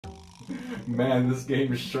Man, this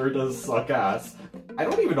game sure does suck ass. I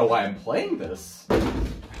don't even know why I'm playing this.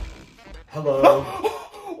 Hello?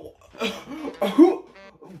 Who?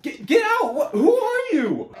 Get out! Who are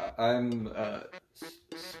you? I'm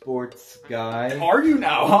sports guy. Are you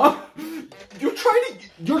now, huh?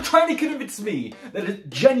 You're trying to convince me that it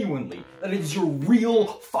genuinely, that it's your real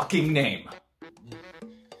fucking name.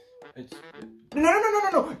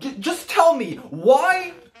 No. Just tell me,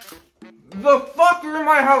 why the fuck you're in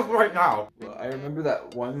my house right now? Well, I remember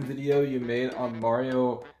that one video you made on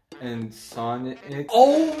Mario and Sonic.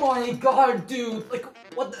 Oh my god, dude! Like,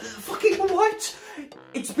 what the fucking what?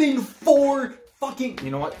 It's been 4 fucking...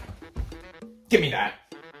 You know what? Give me that.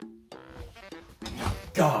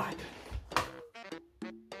 God.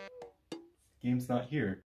 Game's not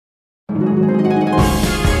here.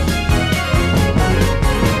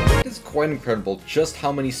 It's quite incredible just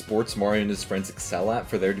how many sports Mario and his friends excel at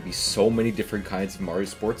for there to be so many different kinds of Mario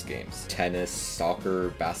sports games. Tennis, soccer,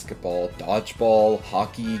 basketball, dodgeball,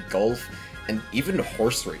 hockey, golf, and even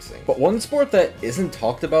horse racing. But one sport that isn't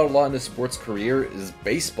talked about a lot in his sports career is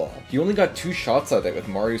baseball. He only got 2 shots at it with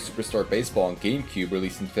Mario Superstar Baseball on GameCube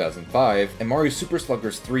released in 2005, and Mario Super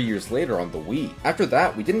Sluggers 3 years later on the Wii. After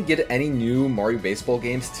that, we didn't get any new Mario baseball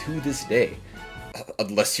games to this day.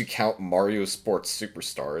 Unless you count Mario Sports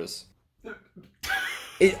Superstars.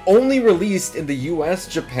 It only released in the US,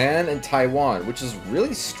 Japan, and Taiwan, which is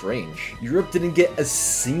really strange. Europe didn't get a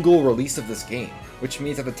single release of this game, which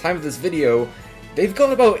means at the time of this video, they've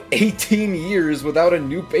gone about 18 years without a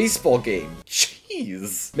new baseball game.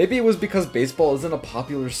 Jeez. Maybe it was because baseball isn't a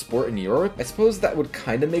popular sport in Europe? I suppose that would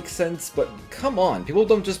kinda make sense, but come on, people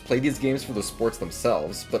don't just play these games for the sports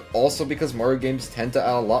themselves, but also because Mario games tend to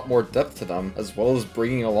add a lot more depth to them, as well as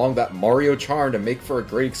bringing along that Mario charm to make for a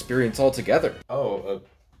great experience altogether. Hello?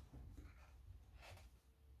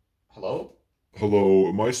 Hello,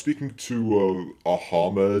 am I speaking to,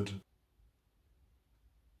 Ahmed?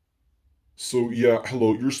 So yeah,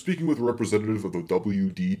 hello, you're speaking with a representative of the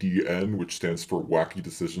WDDN, which stands for Wacky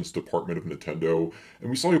Decisions Department of Nintendo, and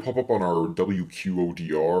we saw you pop up on our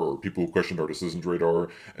WQODR, or People Who Questioned Our Decisions radar,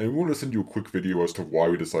 and we wanted to send you a quick video as to why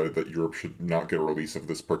we decided that Europe should not get a release of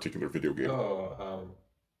this particular video game.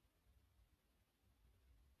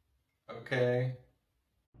 Okay.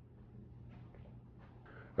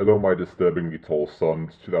 Hello, my disturbingly tall son.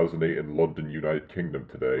 It's 2008 in London, United Kingdom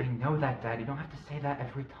today. I know that, Dad. You don't have to say that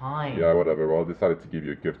every time. Yeah, whatever. Well, I decided to give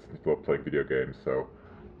you a gift since you love playing video games, so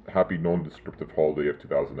happy non-descriptive holiday of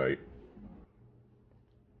 2008.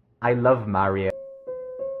 I love Mario.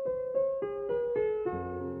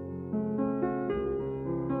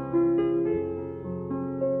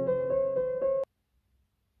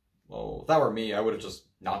 Well, if that were me, I would have just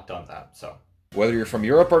not done that, so... Whether you're from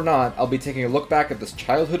Europe or not, I'll be taking a look back at this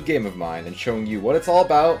childhood game of mine and showing you what it's all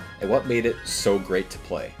about and what made it so great to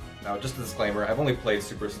play. Now, just a disclaimer, I've only played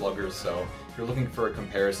Super Sluggers, so if you're looking for a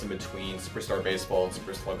comparison between Superstar Baseball and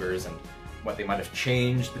Super Sluggers and what they might have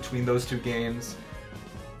changed between those 2 games,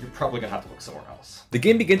 you're probably gonna have to look somewhere else. The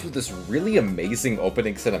game begins with this really amazing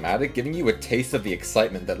opening cinematic, giving you a taste of the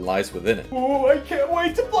excitement that lies within it. Oh, I can't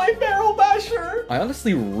wait to play Barrel Basher! I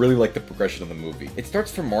honestly really like the progression of the movie. It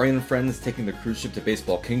starts from Mario and friends taking the cruise ship to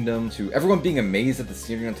Baseball Kingdom, to everyone being amazed at the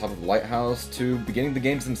scenery on top of the lighthouse, to beginning the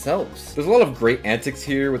games themselves. There's a lot of great antics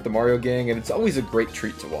here with the Mario gang, and it's always a great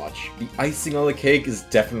treat to watch. The icing on the cake is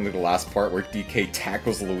definitely the last part where DK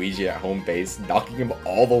tackles Luigi at home base, knocking him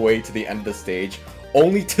all the way to the end of the stage,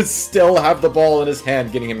 only to still have the ball in his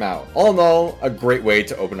hand getting him out. All in all, a great way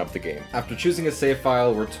to open up the game. After choosing a save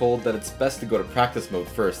file, we're told that it's best to go to practice mode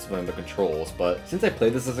first to learn the controls, but since I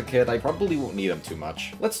played this as a kid, I probably won't need them too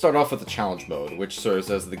much. Let's start off with the challenge mode, which serves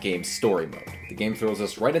as the game's story mode. The game throws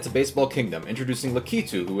us right into Baseball Kingdom, introducing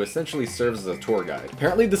Lakitu, who essentially serves as a tour guide.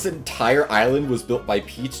 Apparently this entire island was built by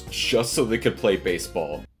Peach just so they could play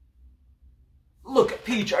baseball. Look,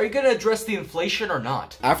 Peach, are you gonna address the inflation or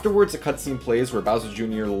not? Afterwards, a cutscene plays where Bowser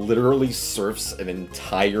Jr. literally surfs an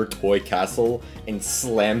entire toy castle and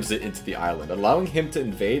slams it into the island, allowing him to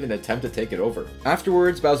invade and attempt to take it over.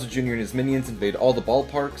 Afterwards, Bowser Jr. and his minions invade all the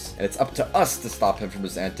ballparks, and it's up to us to stop him from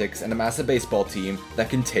his antics and amass a baseball team that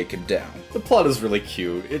can take him down. The plot is really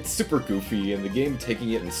cute, it's super goofy, and the game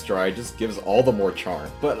taking it in stride just gives all the more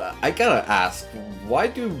charm. But I gotta ask, why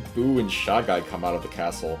do Boo and Shy Guy come out of the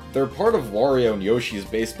castle? They're part of Wario and Yoshi's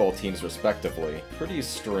Luigi's baseball teams respectively. Pretty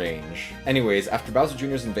strange. Anyways, after Bowser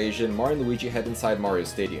Jr.'s invasion, Mario and Luigi head inside Mario's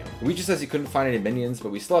stadium. Luigi says he couldn't find any minions,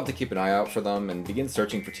 but we still have to keep an eye out for them and begin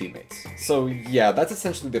searching for teammates. So yeah, that's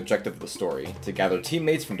essentially the objective of the story, to gather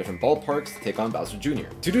teammates from different ballparks to take on Bowser Jr.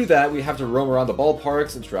 To do that, we have to roam around the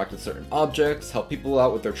ballparks, interact with certain objects, help people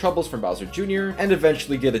out with their troubles from Bowser Jr., and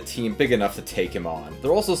eventually get a team big enough to take him on.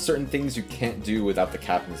 There are also certain things you can't do without the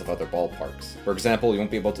captains of other ballparks. For example, you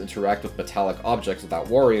won't be able to interact with metallic objects without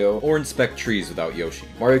Wario, or inspect trees without Yoshi.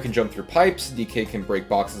 Mario can jump through pipes, DK can break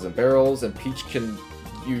boxes and barrels, and Peach can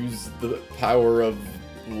use the power of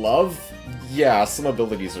love? Yeah, some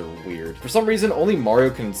abilities are weird. For some reason, only Mario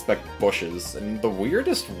can inspect bushes, and the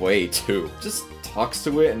weirdest way, too. Just talks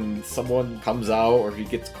to it and someone comes out or he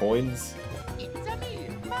gets coins.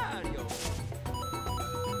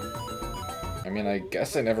 I mean, I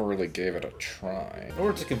guess I never really gave it a try. In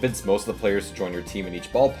order to convince most of the players to join your team in each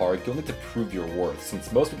ballpark, you'll need to prove your worth, since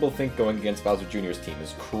most people think going against Bowser Jr.'s team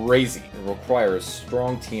is crazy and requires a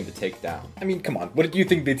strong team to take down. I mean, come on, what did you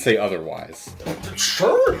think they'd say otherwise?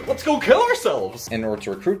 Sure, let's go kill ourselves! In order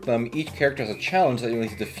to recruit them, each character has a challenge that you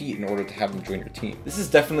need to defeat in order to have them join your team. This is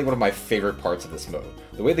definitely one of my favorite parts of this mode.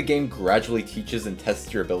 The way the game gradually teaches and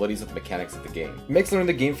tests your abilities with the mechanics of the game. It makes learning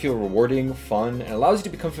the game feel rewarding, fun, and allows you to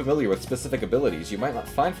become familiar with specific abilities you might not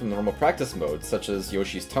find from the normal practice modes, such as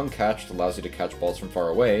Yoshi's tongue catch, that allows you to catch balls from far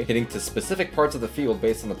away, hitting to specific parts of the field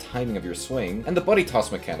based on the timing of your swing, and the buddy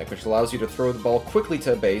toss mechanic, which allows you to throw the ball quickly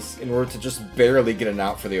to a base in order to just barely get an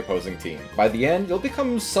out for the opposing team. By the end, you'll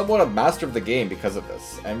become somewhat a master of the game because of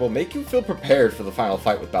this, and will make you feel prepared for the final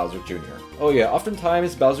fight with Bowser Jr. Oh yeah,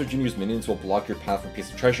 oftentimes Bowser Jr.'s minions will block your path from a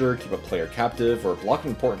piece of treasure, keep a player captive, or block an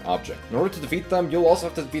important object. In order to defeat them, you'll also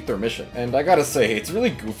have to defeat their mission. And I gotta say, it's really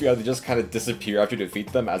goofy how they just kind of disappear after you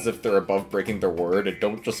defeat them as if they're above breaking their word and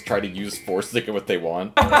don't just try to use force to get what they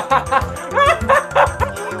want. Oh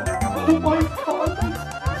my god!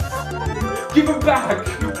 Give him back!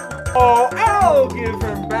 Oh, I'll give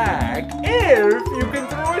him back if you can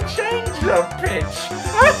throw a change-up pitch.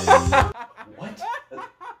 What?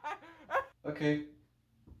 Okay.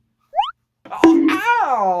 Oh,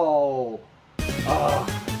 ow!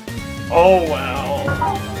 Oh,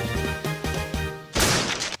 well.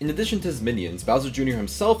 In addition to his minions, Bowser Jr.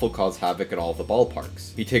 himself will cause havoc at all of the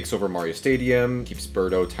ballparks. He takes over Mario Stadium, keeps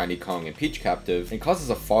Birdo, Tiny Kong, and Peach captive, and causes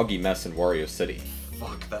a foggy mess in Wario City.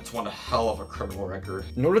 Fuck, that's one hell of a criminal record.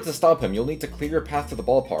 In order to stop him, you'll need to clear your path to the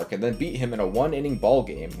ballpark and then beat him in a one-inning ball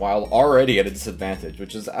game while already at a disadvantage,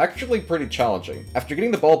 which is actually pretty challenging. After getting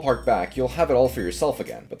the ballpark back, you'll have it all for yourself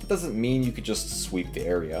again, but that doesn't mean you could just sweep the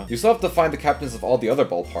area. You still have to find the captains of all the other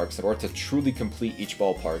ballparks in order to truly complete each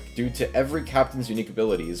ballpark, due to every captain's unique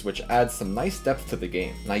abilities, which adds some nice depth to the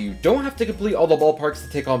game. Now, you don't have to complete all the ballparks to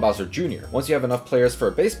take on Bowser Jr. Once you have enough players for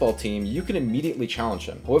a baseball team, you can immediately challenge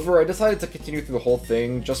him. However, I decided to continue through the whole thing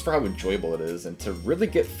just for how enjoyable it is and to really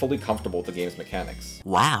get fully comfortable with the game's mechanics.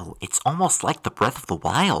 Wow, it's almost like the Breath of the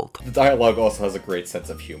Wild. The dialogue also has a great sense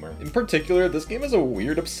of humor. In particular, this game has a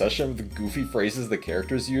weird obsession with the goofy phrases the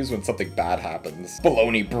characters use when something bad happens.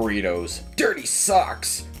 Bologna burritos, dirty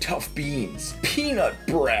socks, tough beans, peanut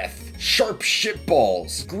breath, sharp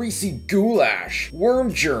shitballs, greasy goulash,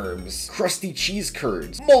 worm germs, crusty cheese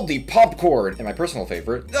curds, moldy popcorn, and my personal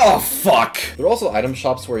favorite, oh fuck! There are also item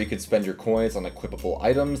shops where you can spend your coins on equipable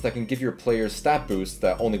items that can give your players stat boosts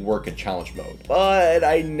that only work in challenge mode. But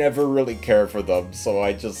I never really cared for them, so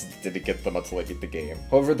I just didn't get them until I beat the game.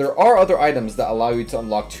 However, there are other items that allow you to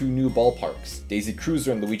unlock 2 new ballparks, Daisy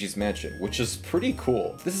Cruiser and Luigi's Mansion, which is pretty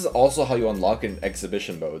cool. This is also how you unlock an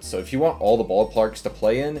exhibition mode, so if you want all the ballparks to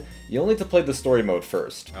play in, you'll need to play the story mode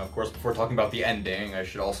first. Now, of course, before talking about the ending, I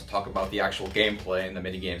should also talk about the actual gameplay and the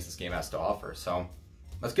minigames this game has to offer, so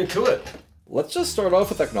let's get to it! Let's just start off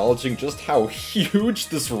with acknowledging just how huge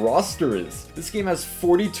this roster is. This game has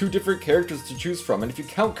 42 different characters to choose from, and if you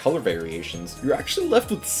count color variations, you're actually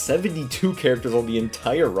left with 72 characters on the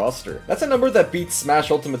entire roster. That's a number that beats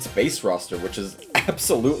Smash Ultimate's base roster, which is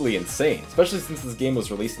absolutely insane, especially since this game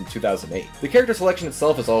was released in 2008. The character selection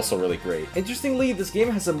itself is also really great. Interestingly, this game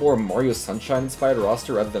has a more Mario Sunshine inspired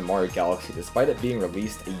roster rather than Mario Galaxy, despite it being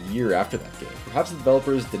released a year after that game. Perhaps the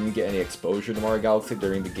developers didn't get any exposure to Mario Galaxy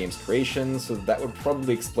during the game's creation, so that would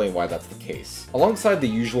probably explain why that's the case. Alongside the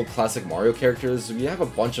usual classic Mario characters, we have a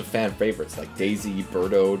bunch of fan favorites like Daisy,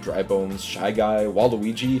 Birdo, Drybones, Shy Guy,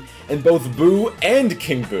 Waluigi, and both Boo and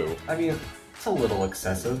King Boo. I mean, It's a little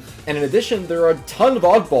excessive. And in addition, there are a ton of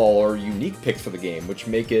oddball or unique picks for the game, which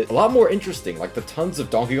make it a lot more interesting, like the tons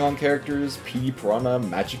of Donkey Kong characters, Petey Piranha,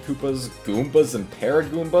 Magic Koopas, Goombas, and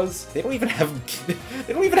Paragoombas. They don't even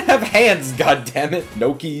have hands, goddammit!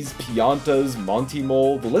 Nokis, Piantas, Monty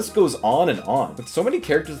Mole, the list goes on and on. With so many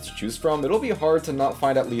characters to choose from, it'll be hard to not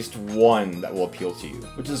find at least one that will appeal to you,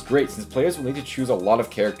 which is great since players will need to choose a lot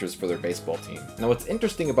of characters for their baseball team. Now what's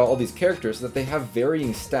interesting about all these characters is that they have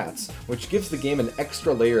varying stats, which gives the game an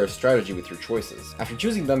extra layer of strategy with your choices. After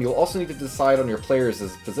choosing them, you'll also need to decide on your players'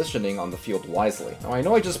 positioning on the field wisely. Now I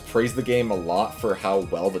know I just praised the game a lot for how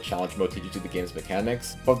well the challenge mode teaches you the game's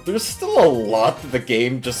mechanics, but there's still a lot that the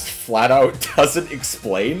game just flat out doesn't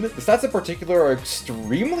explain. The stats in particular are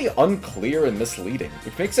extremely unclear and misleading,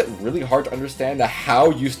 which makes it really hard to understand how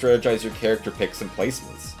you strategize your character picks and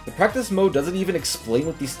placements. The practice mode doesn't even explain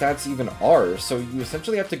what these stats even are, so you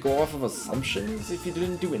essentially have to go off of assumptions if you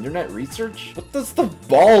didn't do internet research. What does the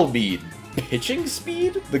ball mean? Pitching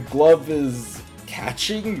speed? The glove is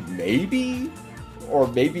catching, maybe? Or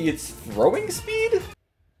maybe it's throwing speed?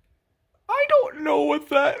 I don't know what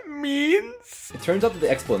that means. It turns out that the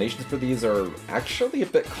explanations for these are actually a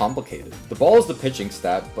bit complicated. The ball is the pitching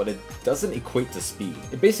stat, but it doesn't equate to speed.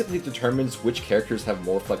 It basically determines which characters have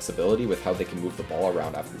more flexibility with how they can move the ball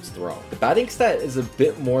around after it's thrown. The batting stat is a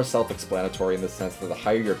bit more self-explanatory in the sense that the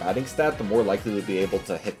higher your batting stat, the more likely to be able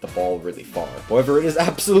to hit the ball really far. However, it is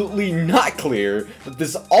absolutely not clear that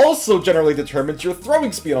this also generally determines your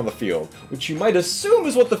throwing speed on the field, which you might assume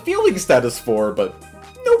is what the fielding stat is for, but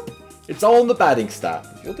nope. It's all in the batting stat.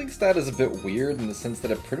 The fielding stat is a bit weird in the sense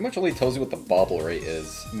that it pretty much only tells you what the bobble rate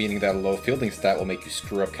is, meaning that a low fielding stat will make you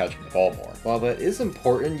screw up catching the ball more. While that is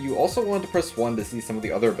important, you also want to press 1 to see some of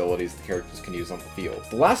the other abilities the characters can use on the field.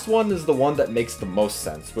 The last one is the one that makes the most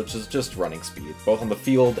sense, which is just running speed, both on the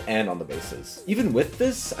field and on the bases. Even with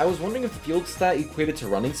this, I was wondering if the field stat equated to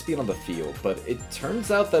running speed on the field, but it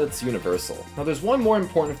turns out that it's universal. Now there's one more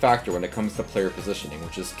important factor when it comes to player positioning,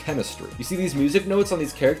 which is chemistry. You see these music notes on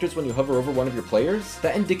these characters when you hover over one of your players?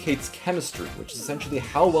 That indicates chemistry, which is essentially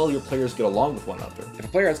how well your players get along with one another. If a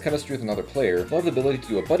player has chemistry with another player, they'll have the ability to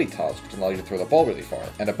do a buddy toss, which allows you to throw the ball really far,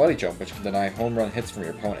 and a buddy jump, which can deny home run hits from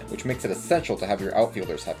your opponent, which makes it essential to have your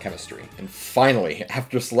outfielders have chemistry. And finally,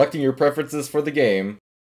 after selecting your preferences for the game,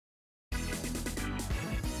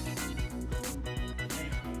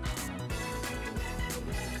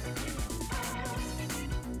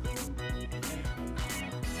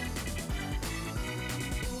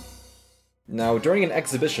 now, during an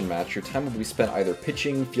exhibition match, your time will be spent either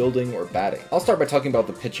pitching, fielding, or batting. I'll start by talking about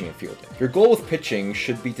the pitching and fielding. Your goal with pitching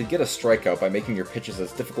should be to get a strikeout by making your pitches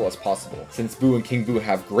as difficult as possible. Since Boo and King Boo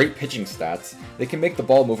have great pitching stats, they can make the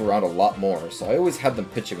ball move around a lot more, so I always have them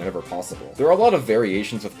pitching whenever possible. There are a lot of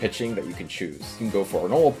variations with pitching that you can choose. You can go for a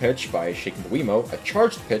normal pitch by shaking the Wiimote, a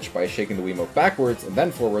charged pitch by shaking the Wiimote backwards and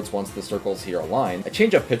then forwards once the circles here align, a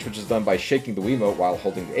change-up pitch which is done by shaking the Wiimote while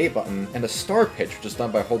holding the A button, and a star pitch which is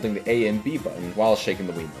done by holding the A and B button while shaking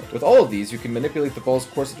the Wiimote. With all of these, you can manipulate the ball's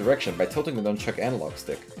course of direction by tilting the nunchuck analog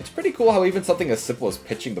stick. It's pretty cool how even something as simple as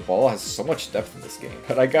pitching the ball has so much depth in this game.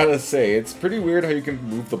 But I gotta say, it's pretty weird how you can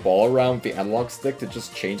move the ball around with the analog stick to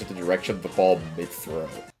just change the direction of the ball mid-throw.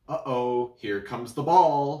 Uh-oh, here comes the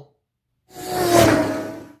ball.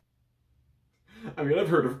 I mean, I've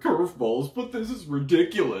heard of curveballs, but this is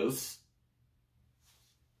ridiculous.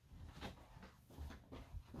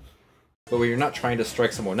 But when you're not trying to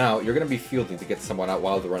strike someone out, you're going to be fielding to get someone out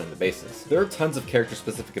while they're running the bases. There are tons of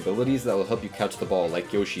character-specific abilities that will help you catch the ball,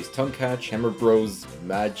 like Yoshi's Tongue Catch, Hammer Bros'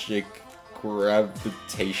 Magic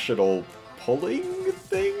Gravitational Pulling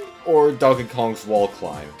thing? Or Donkey Kong's Wall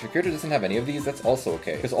Climb. If your character doesn't have any of these, that's also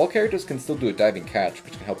okay, because all characters can still do a diving catch,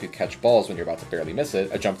 which can help you catch balls when you're about to barely miss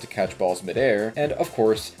it, a jump to catch balls mid-air, and of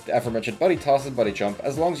course, the aforementioned buddy toss and buddy jump,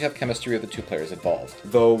 as long as you have chemistry with the two players involved.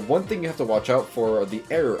 Though, one thing you have to watch out for are the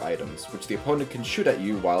error items, which the opponent can shoot at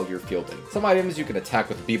you while you're fielding. Some items you can attack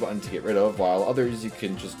with the B button to get rid of, while others you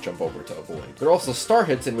can just jump over to avoid. There are also star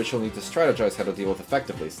hits in which you'll need to strategize how to deal with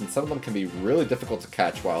effectively, since some of them can be really difficult to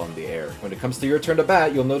catch while in the air. When it comes to your turn to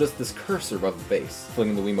bat, you'll notice this cursor above the base.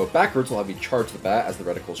 Flinging the Wiimote backwards will have you charge the bat as the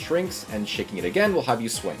reticle shrinks, and shaking it again will have you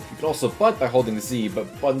swing. You can also bunt by holding Z,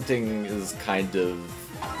 but bunting is kind of...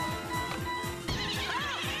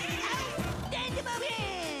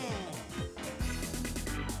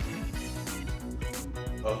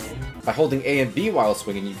 Oh. By holding A and B while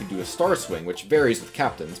swinging, you can do a star swing, which varies with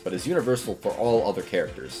captains, but is universal for all other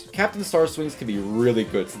characters. Captain star swings can be really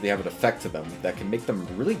good since they have an effect to them that can make them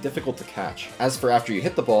really difficult to catch. As for after you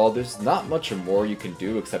hit the ball, there's not much more you can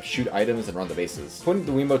do except shoot items and run the bases. Putting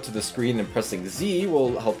the Wiimote to the screen and pressing Z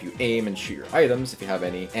will help you aim and shoot your items if you have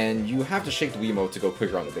any, and you have to shake the Wiimote to go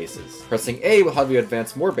quicker on the bases. Pressing A will help you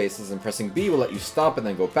advance more bases, and pressing B will let you stop and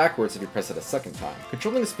then go backwards if you press it a second time.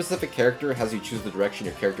 Controlling a specific character has you choose the direction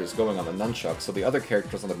your character is going on the nunchuck, so the other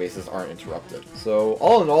characters on the bases aren't interrupted. So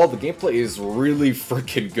all in all, the gameplay is really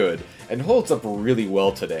freaking good, and holds up really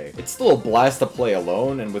well today. It's still a blast to play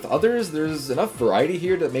alone, and with others, there's enough variety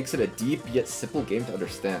here that makes it a deep yet simple game to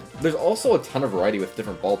understand. There's also a ton of variety with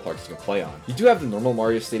different ballparks you can play on. You do have the normal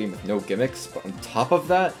Mario Stadium with no gimmicks, but on top of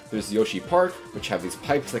that, there's Yoshi Park, which have these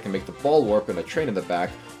pipes that can make the ball warp and a train in the back,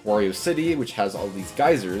 Wario City, which has all these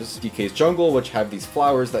geysers, DK's Jungle, which have these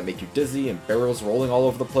flowers that make you dizzy and barrels rolling all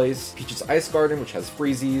over the place, Peach's Ice Garden, which has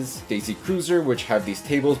freezies, Daisy Cruiser, which have these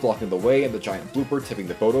tables blocking the way and the giant blooper tipping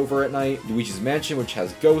the boat over at night, Luigi's Mansion, which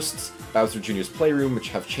has ghosts, Bowser Jr.'s Playroom, which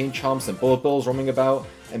have chain chomps and bullet bills roaming about,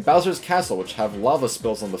 and Bowser's Castle, which have lava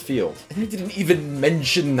spills on the field. And I didn't even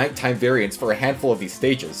mention nighttime variants for a handful of these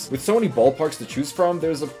stages. With so many ballparks to choose from,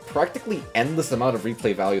 there's a practically endless amount of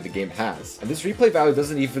replay value the game has. And this replay value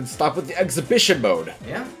doesn't even stop with the exhibition mode.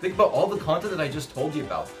 Yeah, think about all the content that I just told you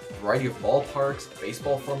about. A variety of ballparks, a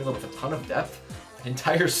baseball formula with a ton of depth, an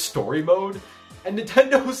entire story mode, and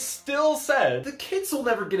Nintendo still said, the kids will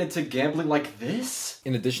never get into gambling like this.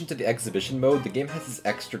 In addition to the exhibition mode, the game has this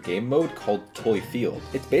extra game mode called Toy Field.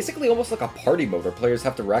 It's basically almost like a party mode where players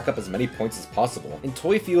have to rack up as many points as possible. In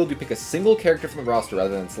Toy Field, you pick a single character from the roster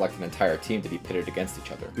rather than select an entire team to be pitted against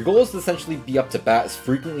each other. Your goal is to essentially be up to bat as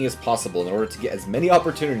frequently as possible in order to get as many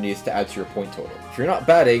opportunities to add to your point total. If you're not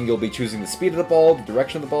batting, you'll be choosing the speed of the ball, the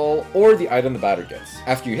direction of the ball, or the item the batter gets.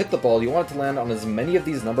 After you hit the ball, you want it to land on as many of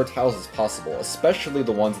these number tiles as possible, especially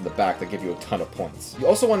the ones in the back that give you a ton of points. You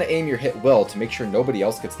also want to aim your hit well to make sure nobody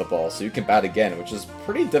else gets the ball so you can bat again, which is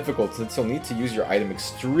pretty difficult since you'll need to use your item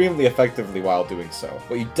extremely effectively while doing so.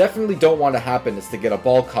 What you definitely don't want to happen is to get a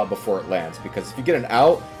ball caught before it lands, because if you get an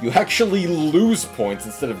out, you actually lose points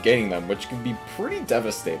instead of gaining them, which can be pretty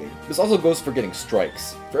devastating. This also goes for getting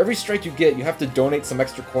strikes. For every strike you get, you have to donate some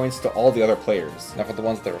extra coins to all the other players. Now for the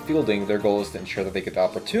ones that are fielding, their goal is to ensure that they get the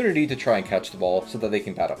opportunity to try and catch the ball so that they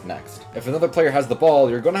can bat up next. If another player has the ball,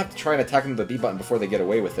 you're going to have to try and attack them with the B button before they get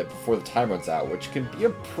away with it, before the time runs out, which can be a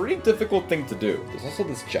pretty difficult thing to do. There's also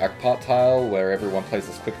this jackpot tile where everyone plays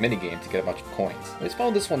this quick minigame to get a bunch of coins. I just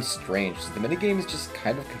found this one strange, so the minigames just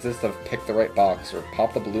kind of consist of pick the right box or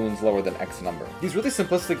pop the balloons lower than X number. These really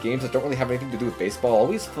simplistic games that don't really have anything to do with baseball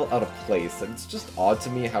always feel out of place, and it's just odd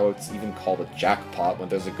to me how it's even called a jackpot when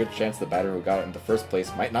there's a good chance the batter who got it in the first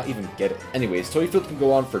place might not even get it. Anyways, Toy Field can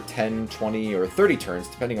go on for 10, 20, or 30 turns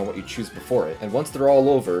depending on what you choose before it, and once they're all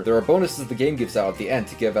over, there are bonuses the game gives out at the end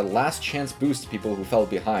to give a last chance boost to people who fell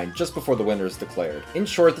behind just before the winner is declared. In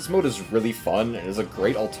short, this mode is really fun and is a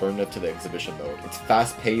great alternative to the exhibition mode. It's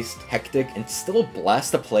fast-paced, hectic, and still a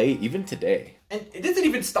blast to play even today. And it didn't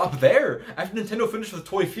even stop there. After Nintendo finished with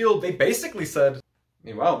Toy Field, they basically said,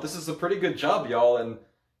 hey, wow, this is a pretty good job, y'all, and...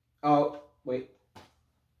 Oh, wait.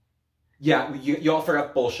 Yeah, y'all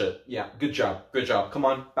forgot bullshit. Yeah, good job, good job. Come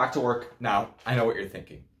on, back to work. Now, I know what you're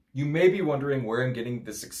thinking. You may be wondering where I'm getting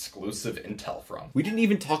this exclusive intel from. We didn't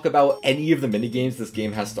even talk about any of the minigames this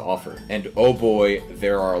game has to offer, and oh boy,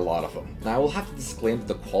 there are a lot of them. Now I will have to disclaim that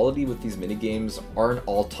the quality with these minigames aren't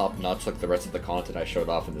all top-notch like the rest of the content I showed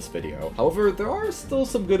off in this video. However, there are still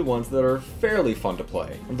some good ones that are fairly fun to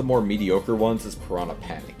play. One of the more mediocre ones is Piranha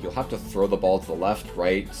Panic. You'll have to throw the ball to the left,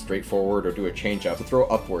 right, straight forward, or do a change-up to throw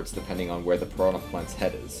upwards depending on where the Piranha Plant's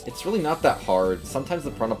head is. It's really not that hard. Sometimes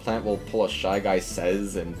the Piranha Plant will pull a Shy Guy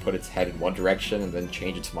Says and put its head in one direction and then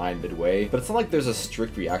change its mind midway, but it's not like there's a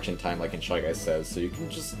strict reaction time like in Shy Guy Says, so you can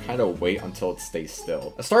just kind of wait until it stays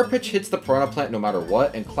still. A star pitch hits the Piranha Plant no matter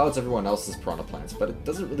what and clouds everyone else's Piranha Plants, but it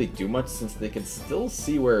doesn't really do much since they can still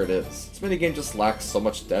see where it is. This minigame just lacks so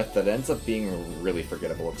much depth that it ends up being a really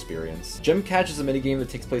forgettable experience. Gem Catch is a minigame that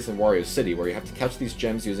takes place in Wario City where you have to catch these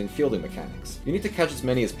gems using fielding mechanics. You need to catch as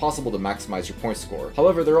many as possible to maximize your point score.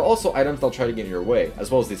 However, there are also items that'll try to get in your way, as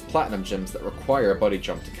well as these platinum gems that require a buddy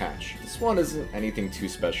jump to catch. This one isn't anything too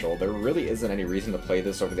special. There really isn't any reason to play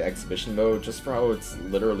this over the exhibition mode, just for how it's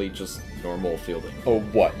literally just normal fielding. Oh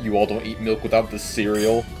what, you all don't eat milk without the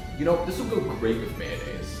cereal? You know, this will go great with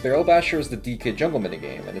mayonnaise. Barrel Basher is the DK Jungle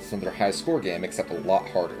minigame, and it's another high score game, except a lot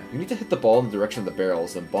harder. You need to hit the ball in the direction of the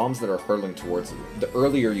barrels and bombs that are hurtling towards you. The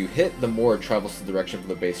earlier you hit, the more it travels to the direction of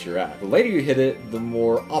the base you're at. The later you hit it, the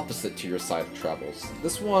more opposite to your side it travels.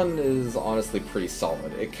 This one is honestly pretty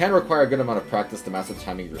solid. It can require a good amount of practice to master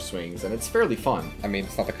timing your swings, and it's fairly fun. I mean,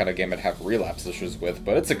 it's not the kind of game I'd have relapse issues with,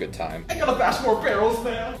 but it's a good time. I gotta bash more barrels,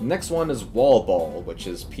 man! The next one is Wall Ball, which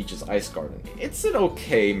is Peach's Ice Garden. It's an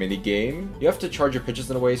okay minigame. You have to charge your pitches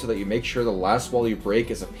in a way so that you make sure the last wall you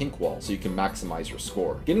break is a pink wall, so you can maximize your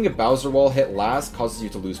score. Getting a Bowser wall hit last causes you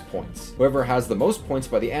to lose points. Whoever has the most points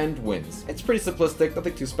by the end wins. It's pretty simplistic,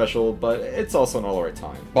 nothing too special, but it's also an alright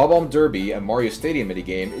time. Bob-omb Derby, a Mario Stadium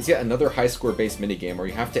minigame, is yet another high score based minigame where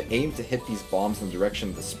you have to aim to hit these bombs in the direction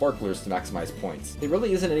of the sparklers to maximize points. It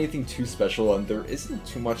really isn't anything too special, and there isn't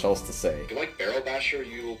too much else to say. If you like Barrel Basher,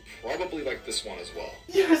 you'll probably like this one as well.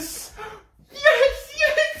 Yes! Yes! Yes!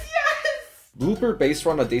 Yes! Blooper base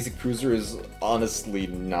run on Daisy Cruiser is honestly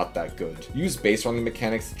not that good. Use base running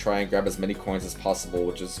mechanics to try and grab as many coins as possible,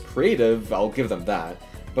 which is creative, I'll give them that,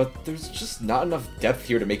 but there's just not enough depth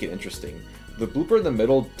here to make it interesting. The blooper in the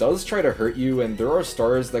middle does try to hurt you, and there are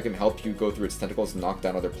stars that can help you go through its tentacles and knock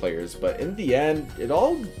down other players, but in the end, it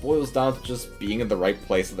all boils down to just being in the right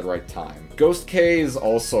place at the right time. Ghost K is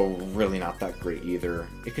also really not that great either.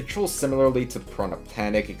 It controls similarly to Piranha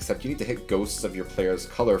Panic, except you need to hit ghosts of your player's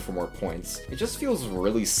color for more points. It just feels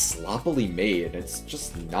really sloppily made, and it's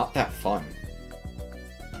just not that fun.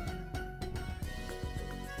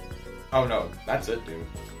 Oh no, that's it, dude.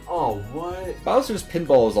 Oh, what? Bowser's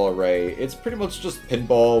Pinball is alright. It's pretty much just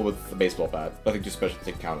pinball with a baseball bat. Nothing too special to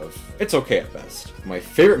take account of. It's okay at best. My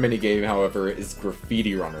favorite minigame, however, is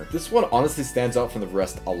Graffiti Runner. This one honestly stands out from the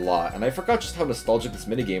rest a lot, and I forgot just how nostalgic this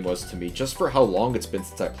minigame was to me just for how long it's been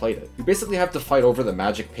since I played it. You basically have to fight over the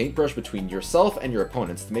magic paintbrush between yourself and your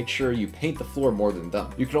opponents to make sure you paint the floor more than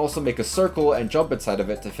them. You can also make a circle and jump inside of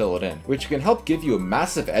it to fill it in, which can help give you a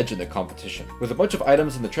massive edge in the competition. With a bunch of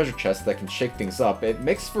items in the treasure chest that can shake things up, it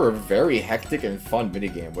makes for a very hectic and fun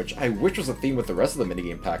minigame, which I wish was a theme with the rest of the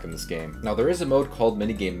minigame pack in this game. Now, there is a mode called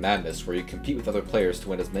Minigame Madness where you compete with other players to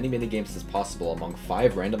win as many minigames as possible among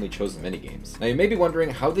 5 randomly chosen minigames. Now, you may be wondering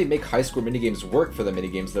how they make high score minigames work for the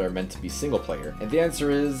minigames that are meant to be single player, and the answer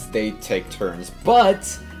is they take turns,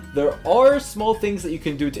 but there are small things that you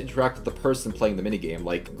can do to interact with the person playing the minigame,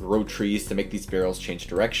 like grow trees to make these barrels change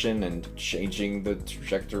direction, and changing the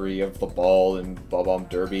trajectory of the ball in Bob-omb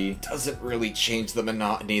Derby. Doesn't really change the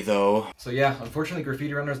monotony though. So yeah, unfortunately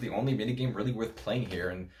Graffiti Runner is the only minigame really worth playing here,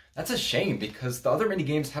 and that's a shame because the other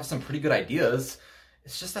minigames have some pretty good ideas.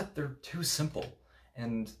 It's just that they're too simple,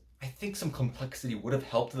 and I think some complexity would have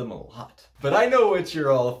helped them a lot. But I know what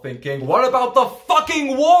you're all thinking. What about the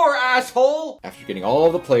fucking war, asshole? After getting all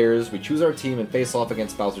of the players, we choose our team and face off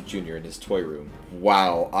against Bowser Jr. in his toy room.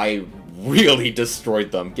 Wow, I really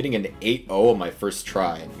destroyed them, getting an 8-0 on my first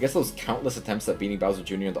try. I guess those countless attempts at beating Bowser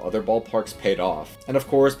Jr. in the other ballparks paid off. And of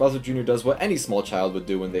course, Bowser Jr. does what any small child would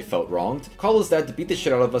do when they felt wronged. Call his dad to beat the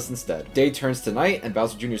shit out of us instead. Day turns to night, and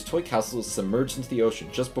Bowser Jr.'s toy castle is submerged into the ocean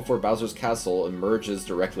just before Bowser's castle emerges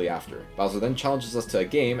directly after. Bowser then challenges us to a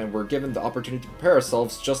game, and we're given the opportunity to prepare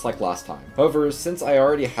ourselves just like last time. However, since I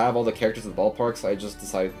already have all the characters at the ballparks, I just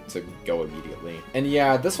decided to go immediately. And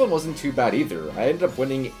yeah, this one wasn't too bad either. I ended up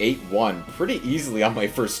winning 8-1 pretty easily on my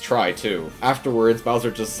first try too. Afterwards,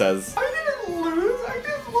 Bowser just says, I didn't lose, I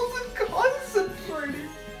just wasn't concentrating.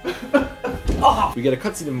 We get a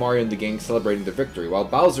cutscene of Mario and the gang celebrating their victory, while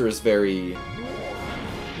Bowser is very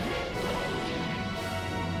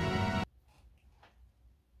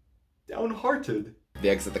downhearted. They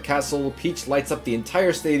exit the castle. Peach lights up the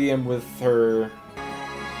entire stadium with her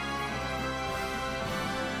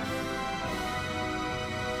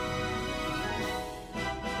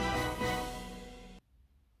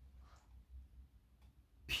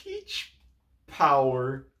Peach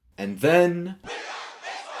power. and then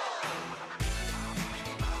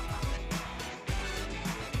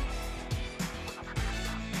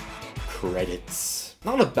credits.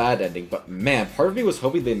 Not a bad ending, but man, part of me was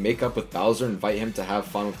hoping they'd make up with Bowser and invite him to have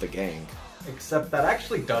fun with the gang. Except that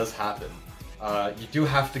actually does happen. You do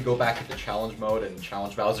have to go back into challenge mode and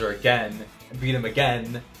challenge Bowser again and beat him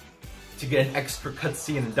again to get an extra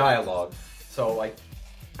cutscene and dialogue. So like,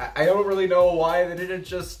 I don't really know why they didn't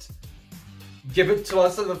just give it to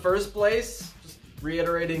us in the first place. Just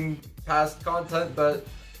reiterating past content, but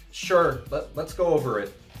sure, let's go over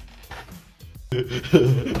it.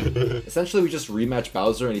 Essentially, we just rematch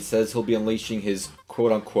Bowser and he says he'll be unleashing his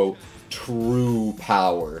quote-unquote true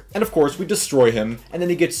power. And of course, we destroy him, and then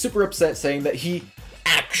he gets super upset saying that he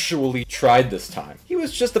actually tried this time. He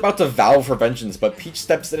was just about to vow for vengeance, but Peach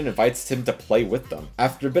steps in and invites him to play with them.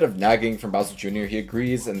 After a bit of nagging from Bowser Jr., he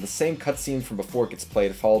agrees, and the same cutscene from before gets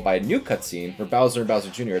played, followed by a new cutscene where Bowser and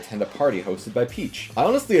Bowser Jr. attend a party hosted by Peach. I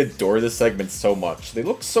honestly adore this segment so much. They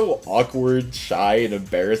look so awkward, shy, and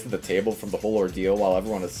embarrassed at the table from the whole ordeal while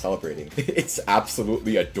everyone is celebrating. It's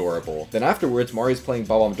absolutely adorable. Then afterwards, Mario's playing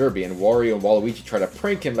Bob-omb Derby, and Wario and Waluigi try to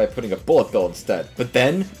prank him by putting a bullet bill instead. But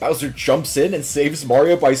then, Bowser jumps in and saves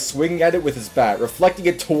Mario by swinging at it with his bat, reflecting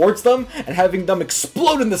it towards them and having them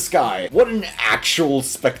explode in the sky. What an actual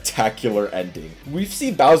spectacular ending. We've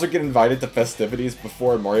seen Bowser get invited to festivities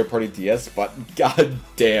before in Mario Party DS, but god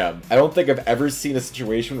damn. I don't think I've ever seen a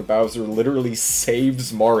situation where Bowser literally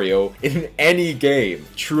saves Mario in any game.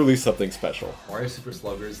 Truly something special. Mario Super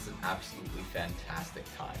Sluggers is an absolutely fantastic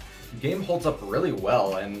time. The game holds up really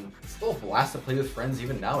well, and it's still a blast to play with friends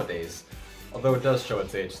even nowadays. Although it does show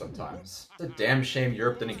its age sometimes. It's a damn shame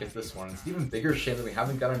Europe didn't get this one. It's an even bigger shame that we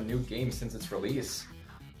haven't got a new game since its release.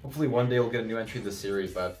 Hopefully one day we'll get a new entry to the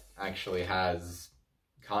series that actually has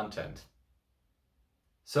content.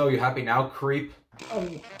 So, you happy now, creep?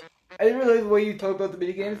 I didn't really like the way you talk about the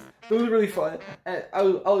minigames. It was really fun, and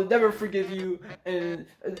I'll never forgive you and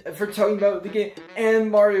for talking about the game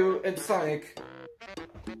and Mario and Sonic.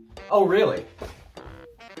 Oh, really?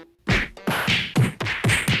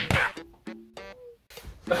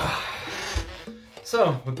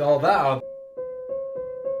 So, with all that,